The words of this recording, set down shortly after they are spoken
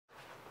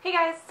Hey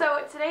guys,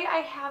 so today I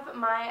have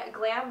my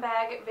glam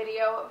bag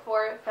video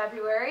for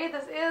February.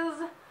 This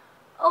is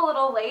a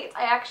little late.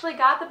 I actually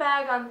got the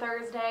bag on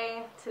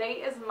Thursday. Today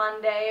is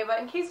Monday, but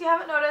in case you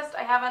haven't noticed,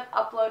 I haven't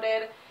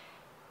uploaded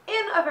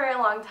in a very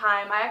long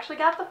time. I actually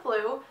got the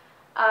flu,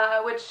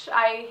 which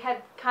I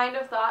had kind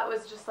of thought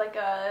was just like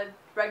a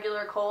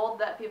regular cold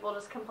that people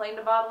just complained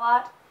about a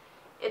lot.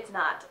 It's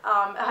not.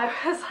 I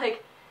was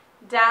like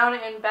down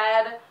in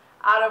bed,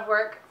 out of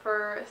work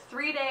for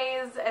 3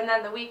 days, and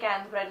then the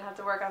weekend, but I didn't have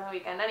to work on the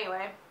weekend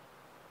anyway.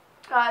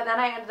 Then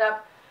I ended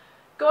up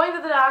going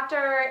to the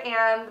doctor,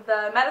 and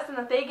the medicine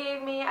that they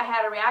gave me I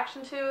had a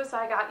reaction to, so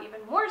I got even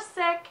more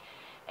sick,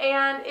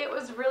 and it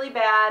was really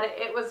bad.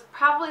 It was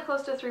probably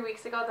close to 3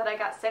 weeks ago that I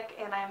got sick,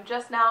 and I'm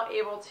just now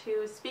able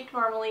to speak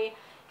normally.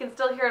 You can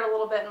still hear it a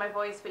little bit in my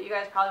voice, but you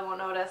guys probably won't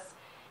notice.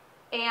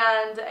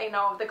 And, you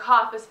know, the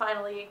cough is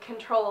finally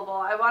controllable.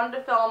 I wanted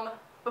to film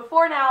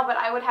before now, but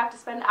I would have to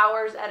spend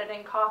hours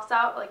editing coughs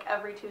out like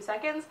every 2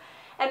 seconds,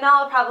 and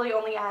now I'll probably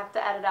only have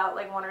to edit out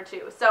like 1 or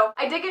 2. So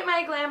I did get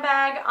my glam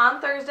bag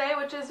on Thursday,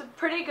 which is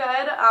pretty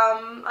good.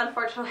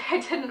 Unfortunately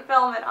I didn't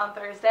film it on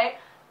Thursday,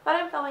 but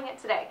I'm filming it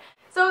today.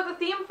 So the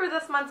theme for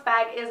this month's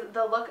bag is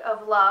the look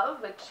of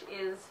love, which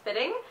is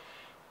fitting,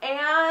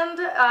 and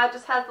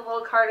just has the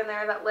little card in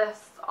there that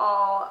lists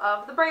all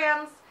of the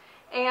brands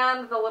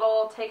and the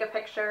little take a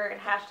picture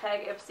and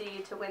hashtag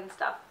Ipsy to win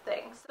stuff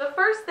things. The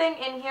first thing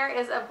in here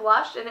is a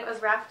blush, and it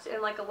was wrapped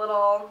in like a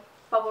little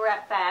bubble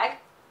wrap bag.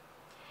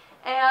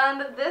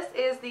 And this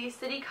is the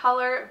City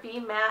Color Be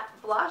Matte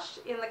Blush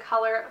in the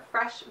color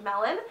Fresh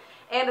Melon,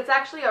 and it's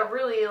actually a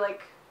really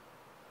like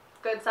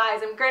good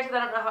size. And granted,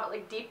 I don't know how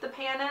like deep the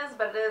pan is,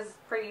 but it is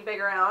pretty big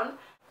around.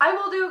 I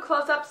will do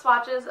close-up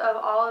swatches of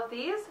all of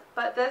these,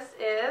 but this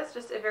is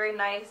just a very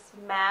nice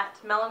matte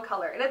melon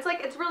color, and it's like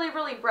it's really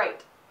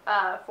bright.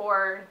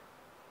 For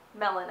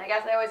melon. I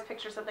guess I always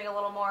picture something a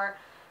little more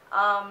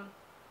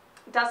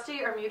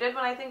dusty or muted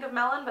when I think of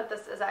melon, but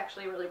this is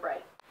actually really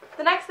bright.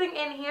 The next thing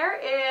in here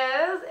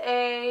is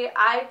a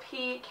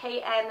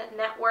IPKN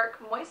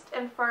Network Moist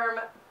and Firm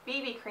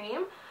BB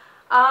Cream.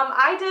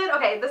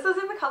 Okay, this is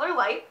in the color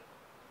Light.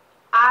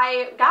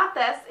 I got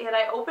this and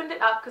I opened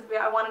it up because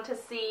I wanted to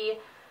see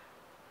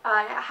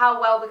how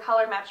well the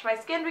color matched my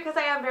skin, because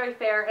I am very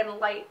fair and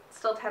light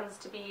still tends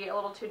to be a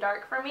little too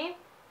dark for me.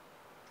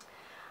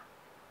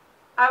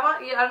 I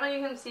don't know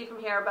if you can see from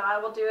here, but I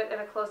will do it in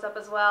a close-up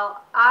as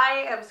well.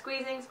 I am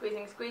squeezing.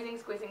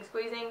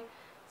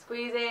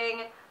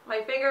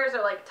 My fingers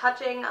are like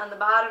touching on the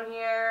bottom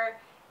here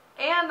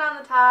and on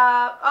the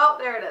top. Oh,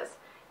 there it is.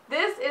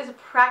 This is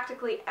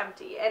practically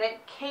empty, and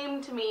it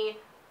came to me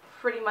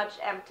pretty much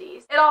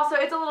empty.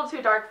 It's a little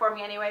too dark for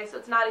me anyway, so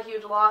it's not a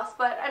huge loss,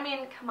 but I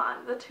mean, come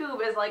on, the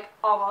tube is like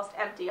almost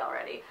empty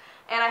already,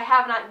 and I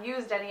have not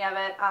used any of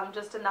it,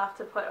 just enough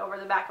to put over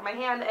the back of my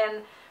hand,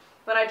 and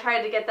when I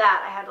tried to get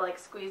that, I had to like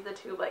squeeze the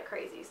tube like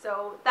crazy,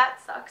 so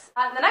that sucks.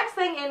 The next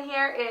thing in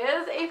here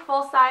is a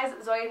full-size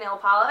Zoya nail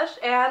polish,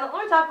 and let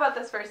me talk about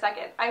this for a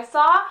second. I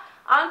saw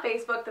on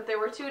Facebook that there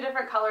were 2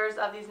 different colors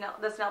of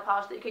this nail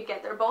polish that you could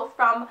get. They're both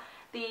from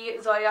the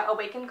Zoya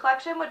Awaken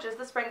collection, which is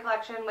the spring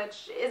collection,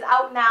 which is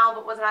out now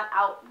but was not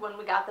out when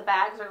we got the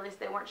bags, or at least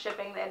they weren't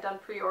shipping. They had done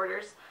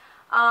pre-orders.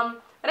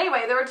 But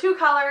anyway, there were 2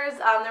 colors.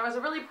 There was a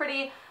really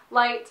pretty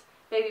light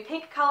baby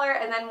pink color,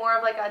 and then more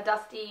of like a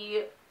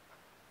dusty,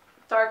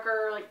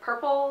 darker like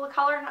purple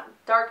color, not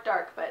dark,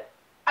 but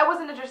I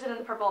wasn't interested in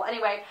the purple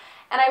anyway.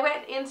 And I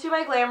went into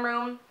my glam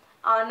room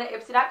on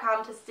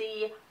Ipsy.com to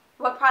see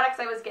what products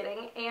I was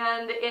getting,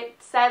 and it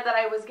said that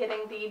I was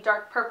getting the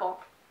dark purple.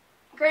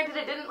 Granted,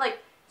 it didn't like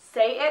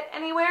say it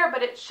anywhere,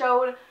 but it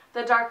showed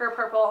the darker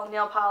purple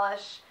nail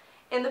polish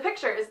in the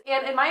pictures.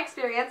 And in my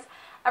experience,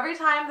 every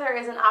time there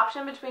is an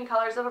option between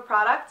colors of a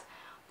product,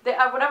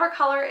 whatever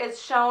color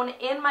is shown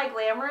in my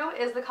glam room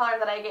is the color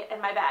that I get in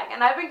my bag.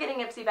 And I've been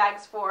getting Ipsy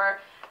bags for,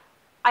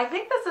 I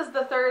think this is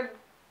the 3rd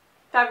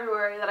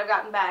February that I've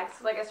gotten bags,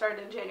 like I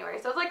started in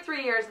January. So it's like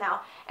 3 years now,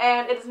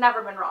 and it's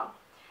never been wrong.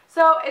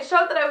 So it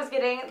showed that I was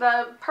getting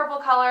the purple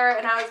color,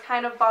 and I was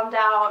kind of bummed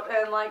out,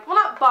 and like, well,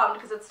 not bummed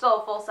because it's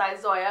still a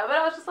full-size Zoya, but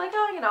I was just like,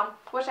 oh, you know,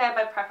 wish I had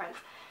my preference.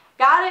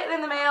 Got it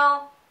in the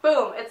mail,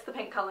 boom, it's the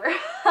pink color.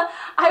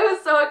 I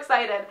was so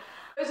excited.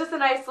 It was just a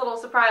nice little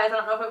surprise. I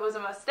don't know if it was a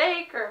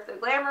mistake or if the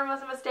glam room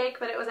was a mistake,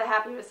 but it was a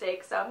happy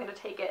mistake, so I'm going to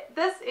take it.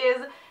 This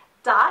is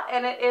Dot,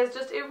 and it is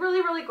just a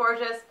really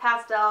gorgeous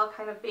pastel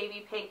kind of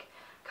baby pink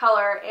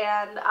color,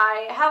 and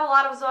I have a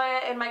lot of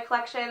Zoya in my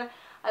collection.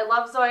 I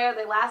love Zoya.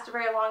 They last a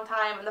very long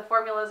time, and the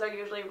formulas are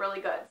usually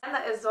really good. And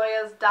that is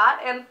Zoya's Dot,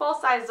 and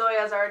full-size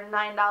Zoyas are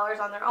 $9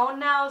 on their own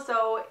now,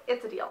 so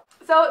it's a deal.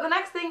 So the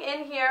next thing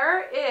in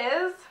here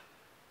is,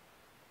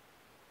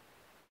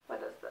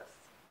 what is this?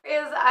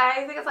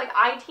 I think it's like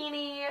Eye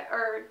Teeny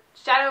or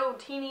Shadow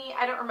Teeny,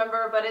 I don't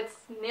remember, but it's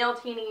Nail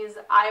Teeny's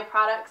eye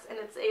products, and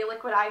it's a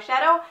liquid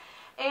eyeshadow,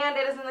 and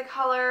it is in the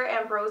color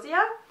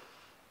Ambrosia,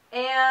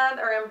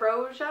 or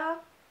Ambrosia,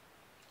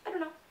 I don't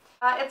know.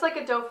 It's like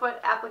a doe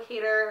foot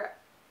applicator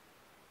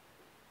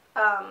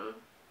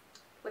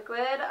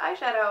liquid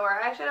eyeshadow or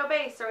eyeshadow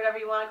base or whatever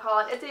you want to call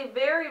it. It's a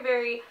very,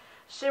 very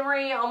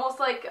shimmery, almost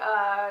like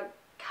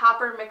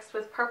copper mixed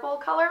with purple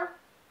color.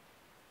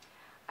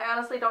 I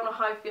honestly don't know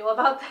how I feel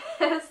about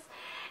this,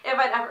 if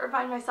I'd ever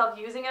find myself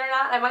using it or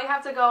not. I might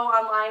have to go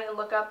online and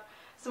look up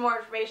some more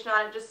information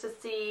on it just to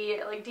see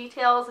like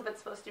details, if it's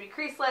supposed to be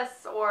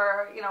creaseless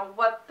or, you know,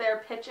 what their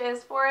pitch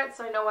is for it,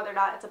 so I know whether or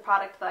not it's a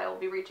product that I will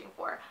be reaching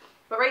for.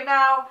 But right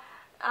now,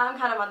 I'm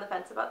kind of on the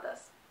fence about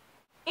this.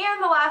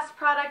 And the last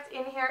product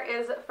in here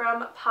is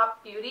from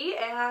Pop Beauty,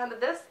 and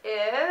this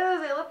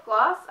is a lip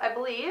gloss, I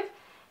believe,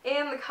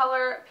 in the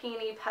color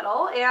Peony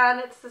Petal, and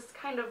it's this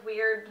kind of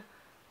weird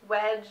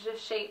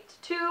wedge-shaped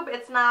tube.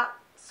 It's not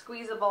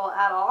squeezable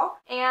at all,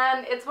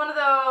 and it's one of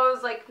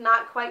those like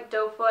not quite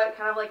doe foot,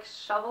 kind of like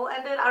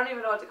shovel-ended. I don't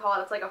even know what to call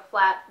it. It's like a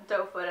flat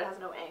doe foot. It has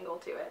no angle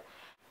to it.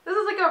 This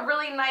is like a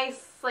really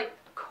nice, like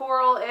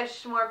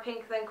coral-ish, more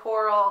pink than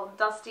coral,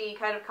 dusty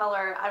kind of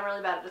color. I'm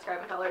really bad at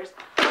describing colors.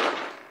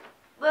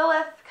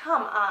 Lilith,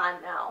 come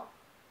on now.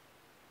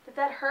 Did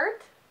that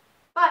hurt?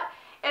 But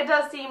it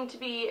does seem to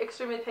be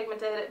extremely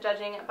pigmented,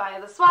 judging by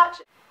the swatch.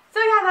 So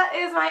yeah, that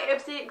is my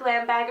Ipsy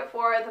Glam Bag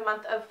for the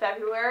month of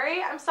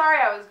February. I'm sorry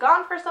I was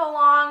gone for so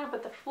long,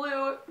 but the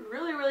flu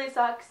really, really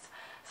sucks.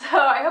 So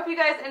I hope you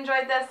guys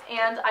enjoyed this,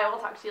 and I will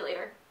talk to you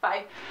later.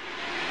 Bye.